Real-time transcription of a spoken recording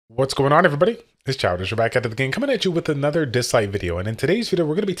What's going on, everybody? It's Childish. We're back at it again, coming at you with another Dislyte video. And in today's video,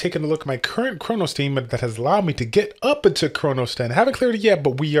 we're going to be taking a look at my current Kronos team that has allowed me to get up into Kronos 10. Haven't cleared it yet,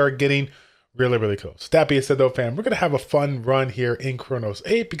 but we are getting really close. That being said, though, fam, we're going to have a fun run here in Kronos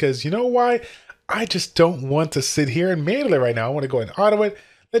 8 because you know why? I just don't want to sit here and manual it right now. I want to go and auto it,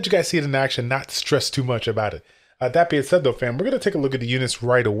 let you guys see it in action, not stress too much about it. That being said, though, fam, we're going to take a look at the units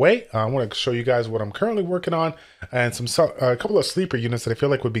right away. I want to show you guys what I'm currently working on and a couple of sleeper units that I feel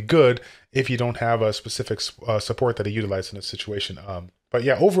like would be good if you don't have a specific support that I utilize in this situation. But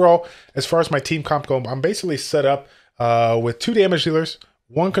yeah, overall, as far as my team comp go, I'm basically set up with 2 damage dealers,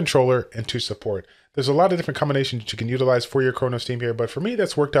 1 controller, and 2 support. There's a lot of different combinations that you can utilize for your Kronos team here, but for me,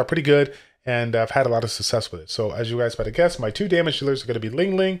 that's worked out pretty good, and I've had a lot of success with it. So as you guys might have guessed, my 2 damage dealers are going to be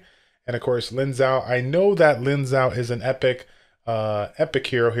Ling Ling, and of course, Lin Zhao. I know that Lin Zhao is an epic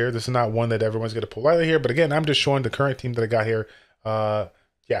hero here. This is not one that everyone's going to pull lightly here. But again, I'm just showing the current team that I got here.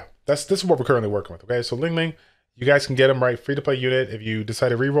 Yeah, this is what we're currently working with. Okay, so Ling Ling, you guys can get him right. Free to play unit. If you decide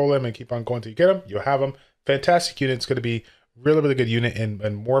to re-roll him and keep on going until you get him, you'll have him. Fantastic unit. It's going to be really good unit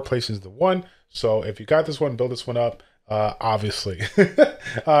in more places than one. So if you got this one, build this one up. Obviously.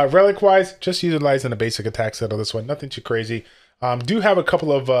 Relic-wise, just utilizing a basic attack set on this one. Nothing too crazy. Do have a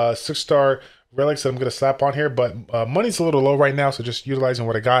couple of 6-star relics that I'm going to slap on here, but money's a little low right now, so just utilizing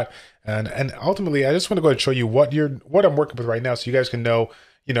what I got. And ultimately, I just want to go ahead and show you what I'm working with right now, so you guys can know,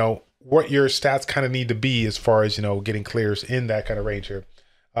 what your stats kind of need to be as far as, getting clears in that kind of range here.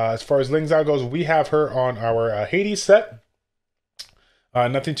 As far as Ling Zhao goes, we have her on our Hades set.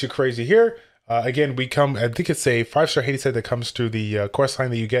 Nothing too crazy here. Again, I think it's a 5-star Hades set that comes through the quest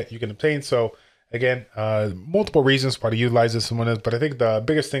line that you can obtain. So again, multiple reasons why to utilize this one, but I think the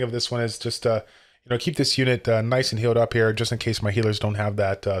biggest thing of this one is just keep this unit nice and healed up here, just in case my healers don't have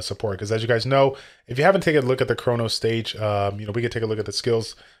that support. Because as you guys know, if you haven't taken a look at the Kronos stage, we can take a look at the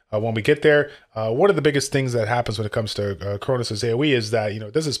skills when we get there. One of the biggest things that happens when it comes to Kronos' AoE is that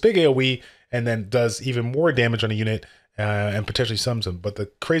it does this big AoE and then does even more damage on a unit and potentially sums them. But the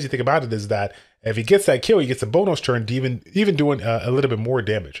crazy thing about it is that if he gets that kill, he gets a bonus turn to even doing a little bit more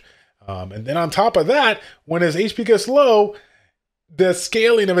damage. And then on top of that, when his HP gets low, the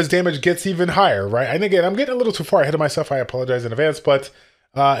scaling of his damage gets even higher, right? And again, I'm getting a little too far ahead of myself. I apologize in advance, but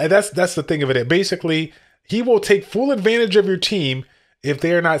and that's the thing of it. Basically, he will take full advantage of your team if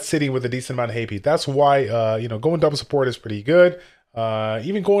they are not sitting with a decent amount of HP. That's why going double support is pretty good.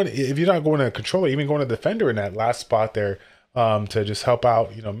 Even if you're not going to controller, even going to defender in that last spot there to just help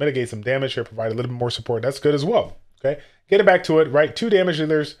out, mitigate some damage here, provide a little bit more support. That's good as well. Okay, getting back to it, right? 2 damage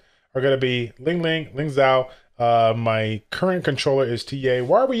dealers are going to be Ling Ling, Ling Zhao. My current controller is TA.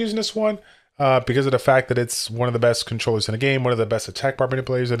 Why are we using this one? Because of the fact that it's one of the best controllers in the game, one of the best attack bar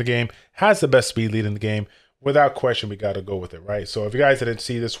manipulators in the game, has the best speed lead in the game. Without question, we got to go with it, right? So if you guys didn't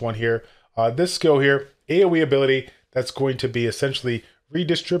see this one here, this skill here, AoE ability, that's going to be essentially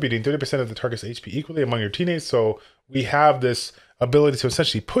redistributing 30% of the target's HP equally among your teammates. So we have this ability to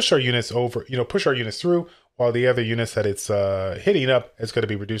essentially push our units over, push our units through, while the other units that it's hitting up is going to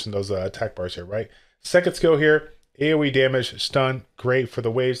be reducing those attack bars here, right? Second skill here, AoE damage, stun, great for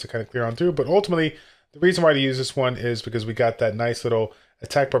the waves to kind of clear on through. But ultimately, the reason why to use this one is because we got that nice little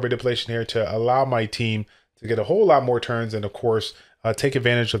attack bar manipulation here to allow my team to get a whole lot more turns and, of course, take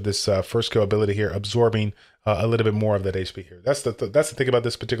advantage of this first skill ability here, absorbing a little bit more of that HP here. That's the thing about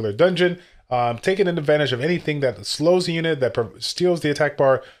this particular dungeon. Taking advantage of anything that slows the unit, that steals the attack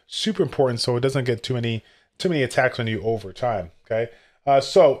bar, super important so it doesn't get too many attacks on you over time. Okay,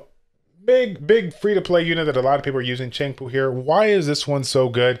 so big free-to-play unit that a lot of people are using, Chengpu here. Why is this one so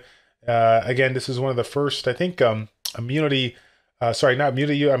good? Again, this is one of the first, I think, immunity. Sorry, not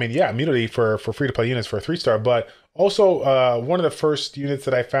immunity. I mean, yeah, immunity for free-to-play units for a 3-star, but also one of the first units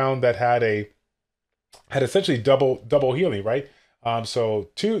that I found that had essentially double healing, right? So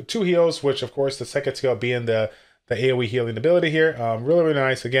two heals, which of course the second skill being the AoE healing ability here. Really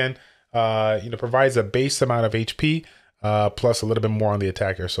nice. Again, provides a base amount of HP plus a little bit more on the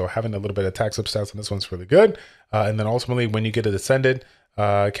attack here. So having a little bit of attack substats on this one's really good. And then ultimately, when you get a descended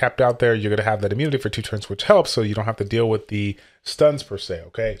capped out there, you're gonna have that immunity for 2 turns, which helps, so you don't have to deal with the stuns per se.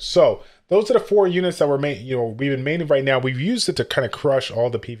 Okay, so those are the 4 units that we're we've been maining right now. We've used it to kind of crush all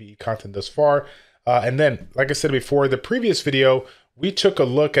the PvE content thus far. And then, like I said before, the previous video, we took a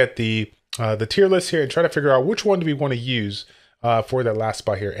look at the tier list here and try to figure out which one do we want to use for that last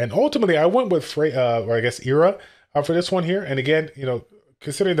spot here. And ultimately, I went with Era for this one here. And again,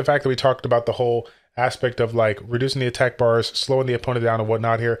 considering the fact that we talked about the whole aspect of like reducing the attack bars, slowing the opponent down and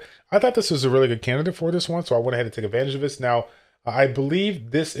whatnot here, I thought this was a really good candidate for this one. So I went ahead and took advantage of this. Now, I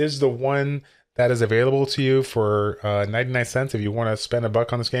believe this is the one that is available to you for 99 cents if you want to spend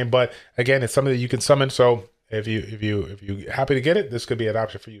 $1 on this game. But again, it's something that you can summon. So if you happy to get it, this could be an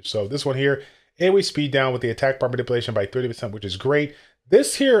option for you. So this one here, AoE speed down with the attack bar manipulation by 30%, which is great.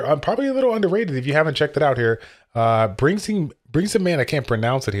 This here, probably a little underrated if you haven't checked it out here. Brings a man, I can't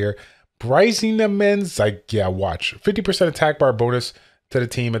pronounce it here. Brysinamen's, like, yeah, watch. 50% attack bar bonus to the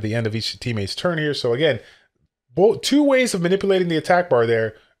team at the end of each teammate's turn here. So again, both two ways of manipulating the attack bar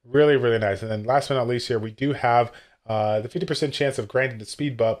there. Really, really nice. And then last but not least here, we do have the 50% chance of granting the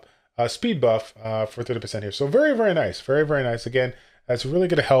speed buff for 30% here. So very, very nice. Very, very nice. Again, that's really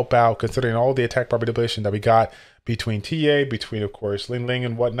going to help out considering all the attack bar manipulation that we got between TA, between, of course, Ling Ling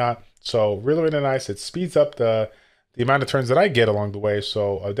and whatnot. So really, really nice. It speeds up the amount of turns that I get along the way.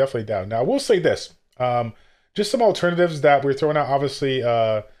 So definitely down. Now, I will say this. Just some alternatives that we're throwing out. Obviously,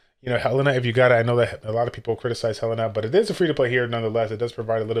 you know, Helena, if you got it, I know that a lot of people criticize Helena, but it is a free-to-play here nonetheless. It does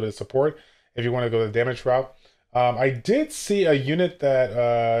provide a little bit of support if you want to go the damage route. I did see a unit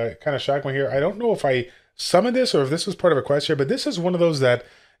that kind of shocked me here. I don't know if I summoned this or if this was part of a quest here, but this is one of those that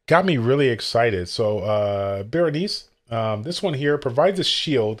got me really excited. So Berenice, this one here provides a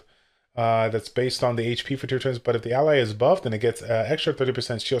shield that's based on the HP for 2 turns, but if the ally is buffed, then it gets extra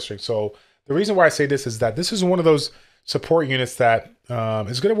 30% shield strength. So the reason why I say this is that this is one of those support units that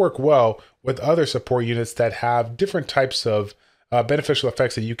is going to work well with other support units that have different types of beneficial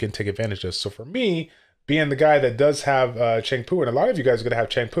effects that you can take advantage of. So for me, being the guy that does have Cheng Pu, and a lot of you guys are going to have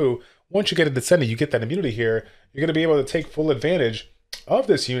Cheng Pu, once you get a Descendant, you get that immunity here, you're going to be able to take full advantage of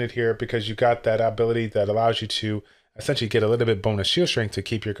this unit here because you got that ability that allows you to essentially get a little bit bonus shield strength to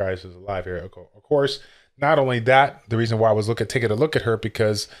keep your guys alive here. Of course, not only that, the reason why I was taking a look at her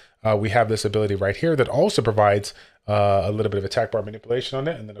because we have this ability right here that also provides a little bit of attack bar manipulation on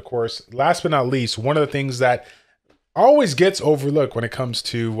it. And then, of course, last but not least, one of the things that always gets overlooked when it comes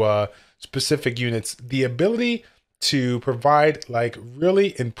to specific units, the ability to provide like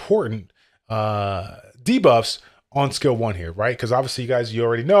really important debuffs on skill 1 here, right? Because obviously, you guys, you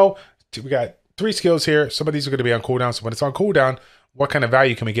already know, we got 3 skills here. Some of these are going to be on cooldown. So when it's on cooldown, what kind of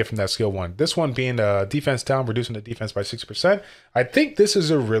value can we get from that skill 1? This one being defense down, reducing the defense by 6%. I think this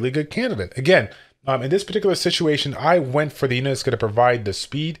is a really good candidate. Again, in this particular situation, I went for the unit that's going to provide the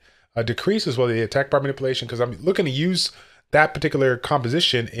speed decrease as well as the attack bar manipulation because I'm looking to use that particular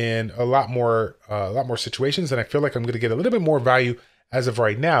composition in a lot more situations, and I feel like I'm going to get a little bit more value as of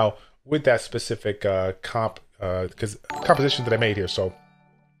right now with that specific composition that I made here. So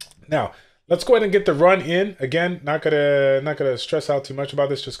now let's go ahead and get the run in. Again, not gonna stress out too much about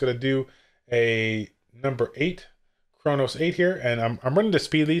this. Just gonna do a number 8, Kronos 8 here, and I'm running the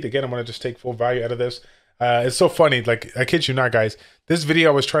speed lead again. I'm gonna just take full value out of this. It's so funny. Like, I kid you not, guys. This video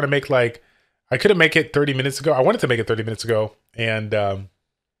I was trying to make, like, I couldn't make it 30 minutes ago. I wanted to make it 30 minutes ago, and I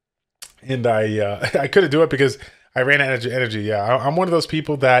couldn't do it because I ran out of energy. Yeah, I'm one of those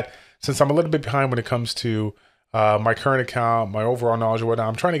people that, since I'm a little bit behind when it comes to my current account, my overall knowledge or whatnot,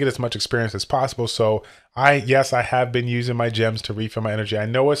 I'm trying to get as much experience as possible. So yes, I have been using my gems to refill my energy. I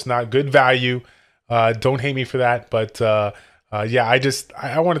know it's not good value. Don't hate me for that, but yeah,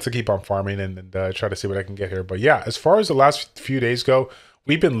 I wanted to keep on farming and try to see what I can get here. But yeah, as far as the last few days go,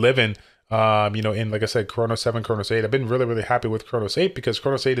 we've been living, you know, in, like I said, Kronos 7, Kronos 8. I've been really, really happy with Kronos 8 because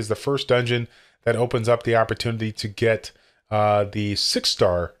Kronos 8 is the first dungeon that opens up the opportunity to get the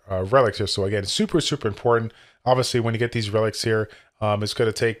 6-star relics here. So again, super, super important. Obviously, when you get these relics here, it's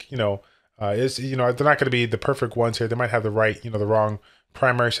going to take, you know, they're not going to be the perfect ones here. They might have the right, the wrong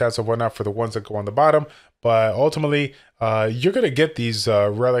primary stats or whatnot for the ones that go on the bottom. But ultimately, you're going to get these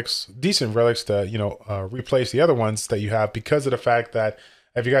relics, decent relics to, replace the other ones that you have because of the fact that,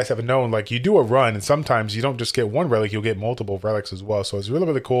 if you guys haven't known, like, you do a run and sometimes you don't just get one relic, you'll get multiple relics as well. So it's really,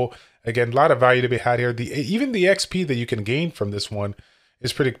 really cool. Again, a lot of value to be had here. Even the XP that you can gain from this one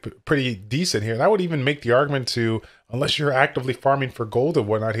is pretty decent here. And I would even make the argument to, unless you're actively farming for gold and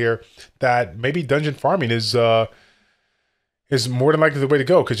whatnot here, that maybe dungeon farming is more than likely the way to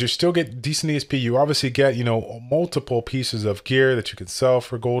go because you still get decent ESP. You obviously get, multiple pieces of gear that you can sell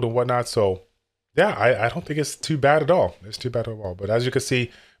for gold and whatnot. So yeah, I don't think it's too bad at all. It's too bad at all. But as you can see,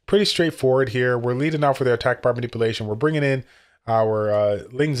 pretty straightforward here. We're leading off with our attack bar manipulation. We're bringing in our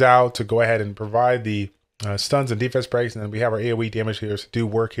Lings out to go ahead and provide the stuns and defense breaks. And then we have our AoE damage here to do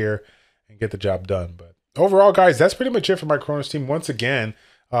work here and get the job done. But overall, guys, that's pretty much it for my Kronos team. Once again,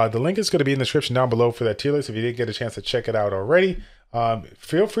 the link is going to be in the description down below for that tier list if you didn't get a chance to check it out already.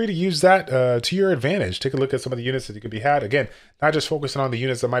 Feel free to use that to your advantage. Take a look at some of the units that you could be had. Again, not just focusing on the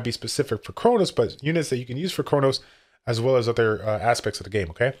units that might be specific for Kronos, but units that you can use for Kronos as well as other aspects of the game,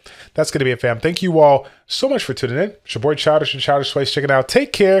 okay? That's going to be it, fam. Thank you all so much for tuning in. It's your boy Childish and ChildishPlays. Check it out.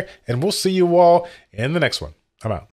 Take care, and we'll see you all in the next one. I'm out.